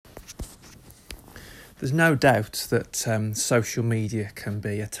There's no doubt that social media can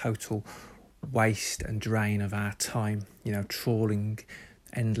be a total waste and drain of our time, trawling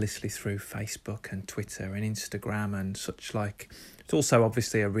endlessly through Facebook and Twitter and Instagram and such like. It's also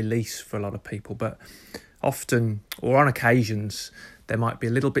obviously a release for a lot of people, but often, or on occasions, there might be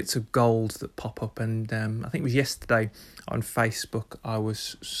little bits of gold that pop up. And I think it was yesterday on Facebook, I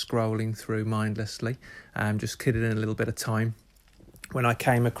was scrolling through mindlessly, just killing in a little bit of time, when I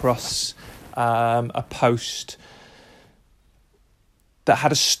came across a post that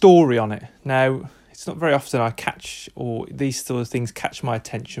had a story on it. Now, it's not very often I catch, or these sort of things catch my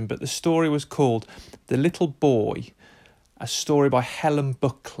attention, but the story was called The Little Boy, a story by Helen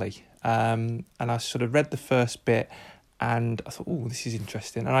Buckley. And I sort of read the first bit and I thought, oh, this is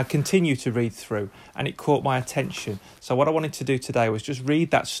interesting. And I continued to read through and it caught my attention. So what I wanted to do today was just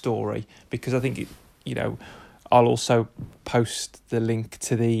read that story, because I think I'll also post the link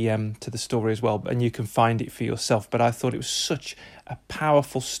to the story as well, and you can find it for yourself. But I thought it was such a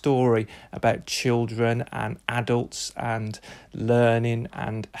powerful story about children and adults and learning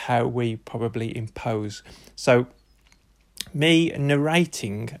and how we probably impose. So me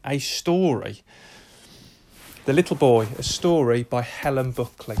narrating a story. The Little Boy, a story by Helen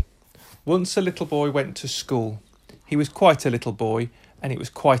Buckley. Once a little boy went to school. He was quite a little boy and it was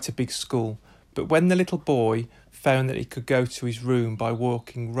quite a big school. But when the little boy found that he could go to his room by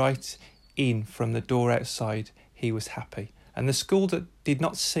walking right in from the door outside, he was happy. And the school did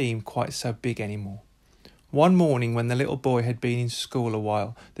not seem quite so big anymore. One morning when the little boy had been in school a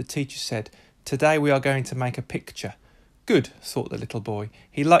while, the teacher said, "Today we are going to make a picture." Good, thought the little boy.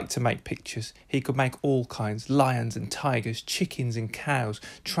 He liked to make pictures. He could make all kinds, lions and tigers, chickens and cows,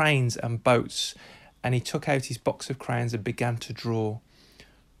 trains and boats. And he took out his box of crayons and began to draw.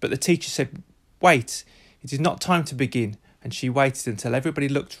 But the teacher said, "Wait, it is not time to begin." And she waited until everybody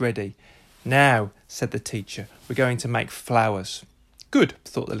looked ready. "Now," said the teacher, "we're going to make flowers." Good,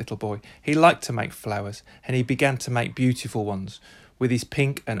 thought the little boy. He liked to make flowers, and he began to make beautiful ones with his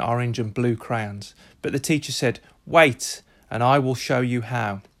pink and orange and blue crayons. But the teacher said, "Wait, and I will show you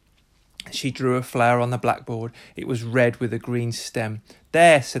how." She drew a flower on the blackboard. It was red with a green stem.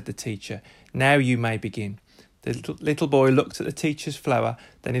 "There," said the teacher, "now you may begin." The little boy looked at the teacher's flower,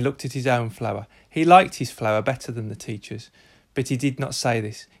 then he looked at his own flower. He liked his flower better than the teacher's, but he did not say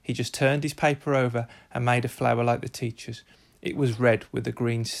this. He just turned his paper over and made a flower like the teacher's. It was red with a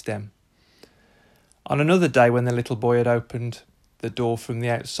green stem. On another day, when the little boy had opened the door from the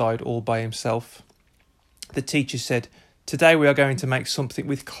outside all by himself, the teacher said, "Today we are going to make something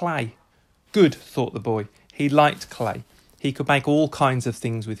with clay." Good, thought the boy. He liked clay. He could make all kinds of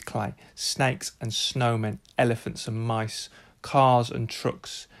things with clay. Snakes and snowmen, elephants and mice, cars and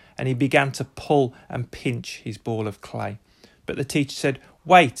trucks. And he began to pull and pinch his ball of clay. But the teacher said,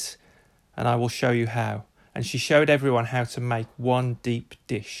 "Wait, and I will show you how." And she showed everyone how to make one deep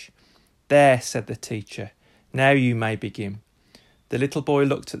dish. "There," said the teacher, "now you may begin." The little boy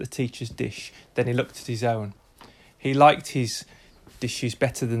looked at the teacher's dish, then he looked at his own. He liked his dishes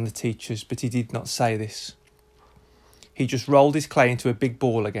better than the teacher's, but he did not say this. He just rolled his clay into a big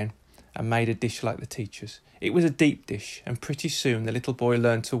ball again and made a dish like the teacher's. It was a deep dish, and pretty soon the little boy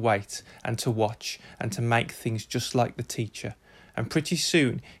learned to wait and to watch and to make things just like the teacher. And pretty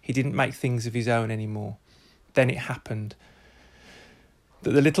soon he didn't make things of his own anymore. Then it happened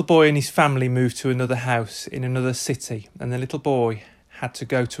that the little boy and his family moved to another house in another city, and the little boy had to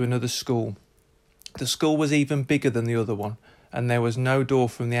go to another school. The school was even bigger than the other one, and there was no door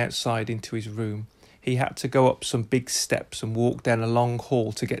from the outside into his room. He had to go up some big steps and walk down a long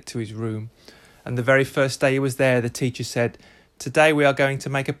hall to get to his room. And the very first day he was there, the teacher said, "Today we are going to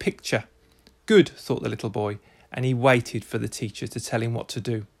make a picture." Good, thought the little boy, and he waited for the teacher to tell him what to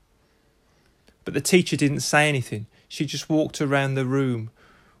do. But the teacher didn't say anything. She just walked around the room.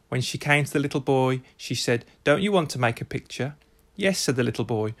 When she came to the little boy, she said, "Don't you want to make a picture?" "Yes," said the little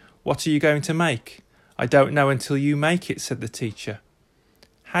boy. "What are you going to make?" "I don't know until you make it," said the teacher.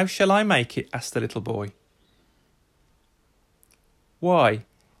 "How shall I make it?" asked the little boy. "Why,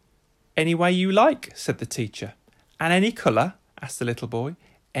 any way you like," said the teacher. "And any colour?" asked the little boy.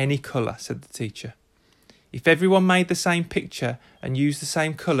 "Any colour," said the teacher. "If everyone made the same picture and used the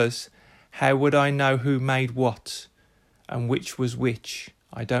same colours, how would I know who made what and which was which?"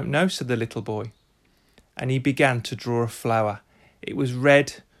 "I don't know," said the little boy. And he began to draw a flower. It was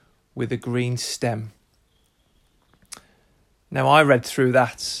red with a green stem. Now, I read through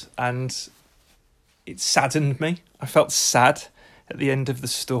that and it saddened me. I felt sad at the end of the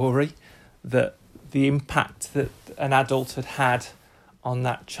story that the impact that an adult had had on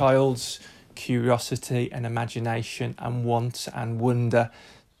that child's curiosity and imagination and want and wonder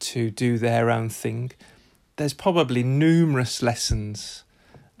to do their own thing. There's probably numerous lessons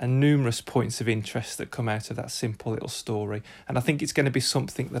and numerous points of interest that come out of that simple little story. And I think it's going to be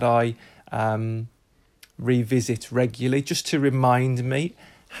something that I revisit regularly, just to remind me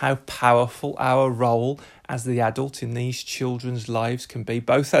how powerful our role as the adult in these children's lives can be,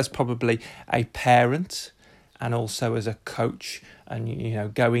 both as probably a parent and also as a coach,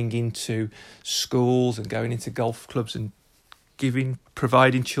 and going into schools and going into golf clubs and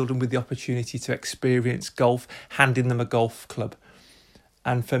providing children with the opportunity to experience golf, handing them a golf club.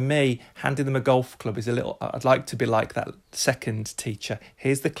 And for me, handing them a golf club is I'd like to be like that second teacher.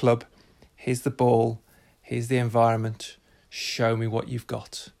 Here's the club, here's the ball, here's the environment. Show me what you've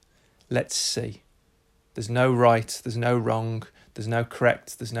got. Let's see. There's no right, there's no wrong, there's no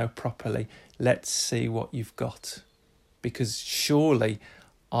correct, there's no properly. Let's see what you've got. Because surely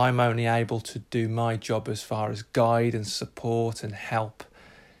I'm only able to do my job as far as guide and support and help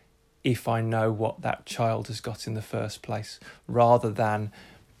if I know what that child has got in the first place, rather than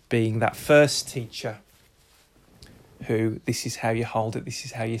being that first teacher who, this is how you hold it, this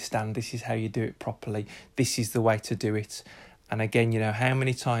is how you stand, this is how you do it properly, this is the way to do it. And again, how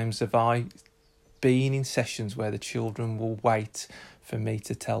many times have I been in sessions where the children will wait for me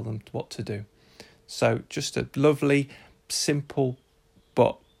to tell them what to do? So just a lovely, simple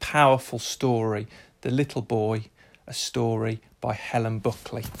but powerful story, The Little Boy, a story by Helen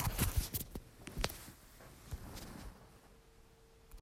Buckley.